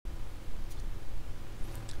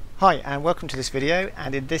Hi and welcome to this video,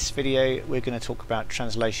 and in this video we're going to talk about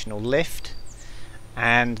translational lift.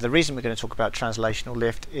 And the reason we're going to talk about translational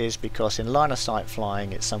lift is because in line of sight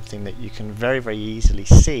flying it's something that you can very easily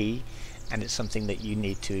see, and it's something that you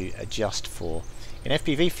need to adjust for. In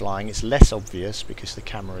FPV flying it's less obvious because the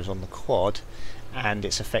camera is on the quad and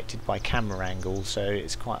it's affected by camera angle, so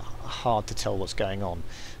it's quite hard to tell what's going on.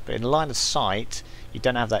 But in line of sight you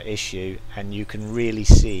don't have that issue, and you can really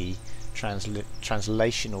see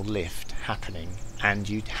translational lift happening, and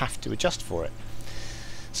you have to adjust for it.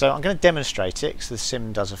 So I'm going to demonstrate it because the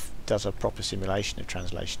sim does a proper simulation of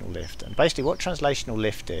translational lift. And basically what translational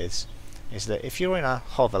lift is that if you're in a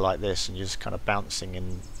hover like this and you're just kind of bouncing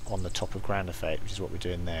in on the top of ground effect, which is what we're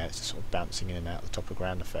doing there, it's sort of bouncing in and out the top of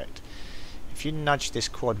ground effect. If you nudge this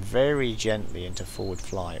quad very gently into forward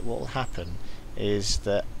flight, what will happen is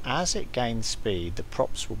that as it gains speed the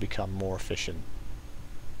props will become more efficient.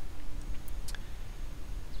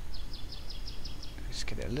 Just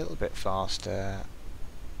get it a little bit faster,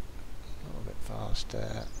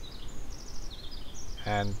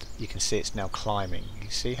 and you can see it's now climbing. You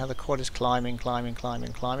see how the quad is climbing.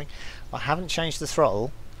 I haven't changed the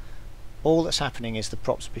throttle. All that's happening is the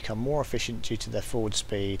props become more efficient due to their forward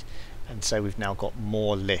speed, and so we've now got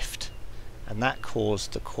more lift, and that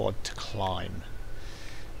caused the quad to climb.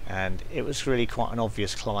 And it was really quite an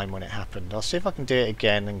obvious climb when it happened. I'll see if I can do it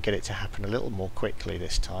again and get it to happen a little more quickly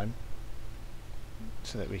this time,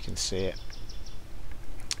 so that we can see it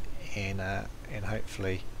in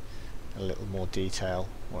hopefully a little more detail,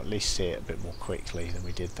 or at least see it a bit more quickly than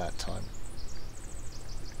we did that time.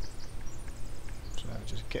 So I'll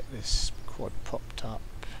just get this quad popped up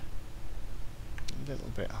a little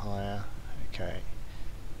bit higher, okay,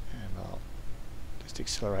 and I'll just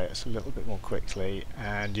accelerate us a little bit more quickly,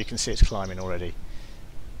 and you can see it's climbing already.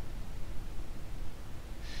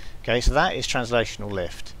 Okay, so that is translational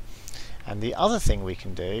lift. And the other thing we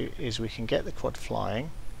can do is we can get the quad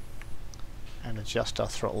flying and adjust our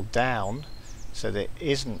throttle down so that it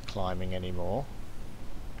isn't climbing anymore.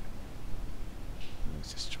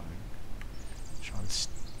 Let's just try and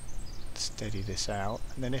steady this out,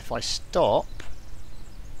 and then if I stop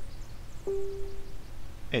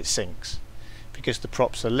it sinks because the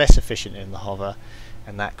props are less efficient in the hover,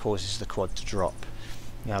 and that causes the quad to drop.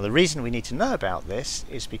 Now the reason we need to know about this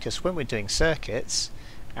is because when we're doing circuits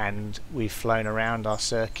and we've flown around our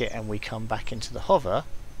circuit and we come back into the hover,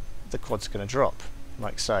 the quad's going to drop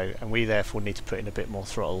like so, and we therefore need to put in a bit more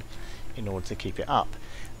throttle in order to keep it up.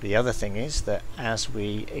 The other thing is that as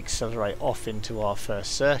we accelerate off into our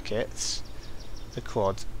first circuits, the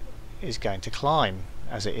quad is going to climb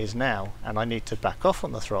as it is now, and I need to back off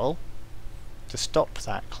on the throttle to stop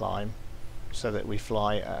that climb so that we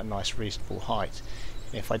fly at a nice reasonable height.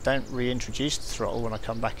 If I don't reintroduce the throttle when I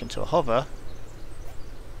come back into a hover,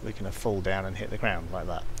 we're going to fall down and hit the ground like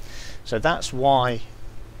that. So that's why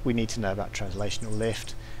we need to know about translational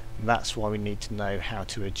lift, and that's why we need to know how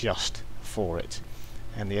to adjust for it.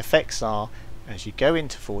 And the effects are, as you go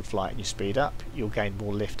into forward flight and you speed up, you'll gain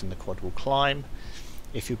more lift and the quad will climb.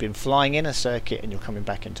 If you've been flying in a circuit and you're coming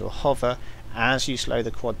back into a hover, as you slow the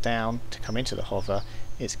quad down to come into the hover,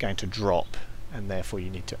 it's going to drop, and therefore you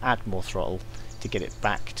need to add more throttle to get it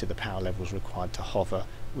back to the power levels required to hover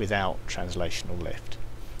without translational lift.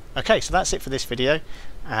 Okay, so that's it for this video,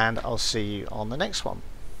 and I'll see you on the next one.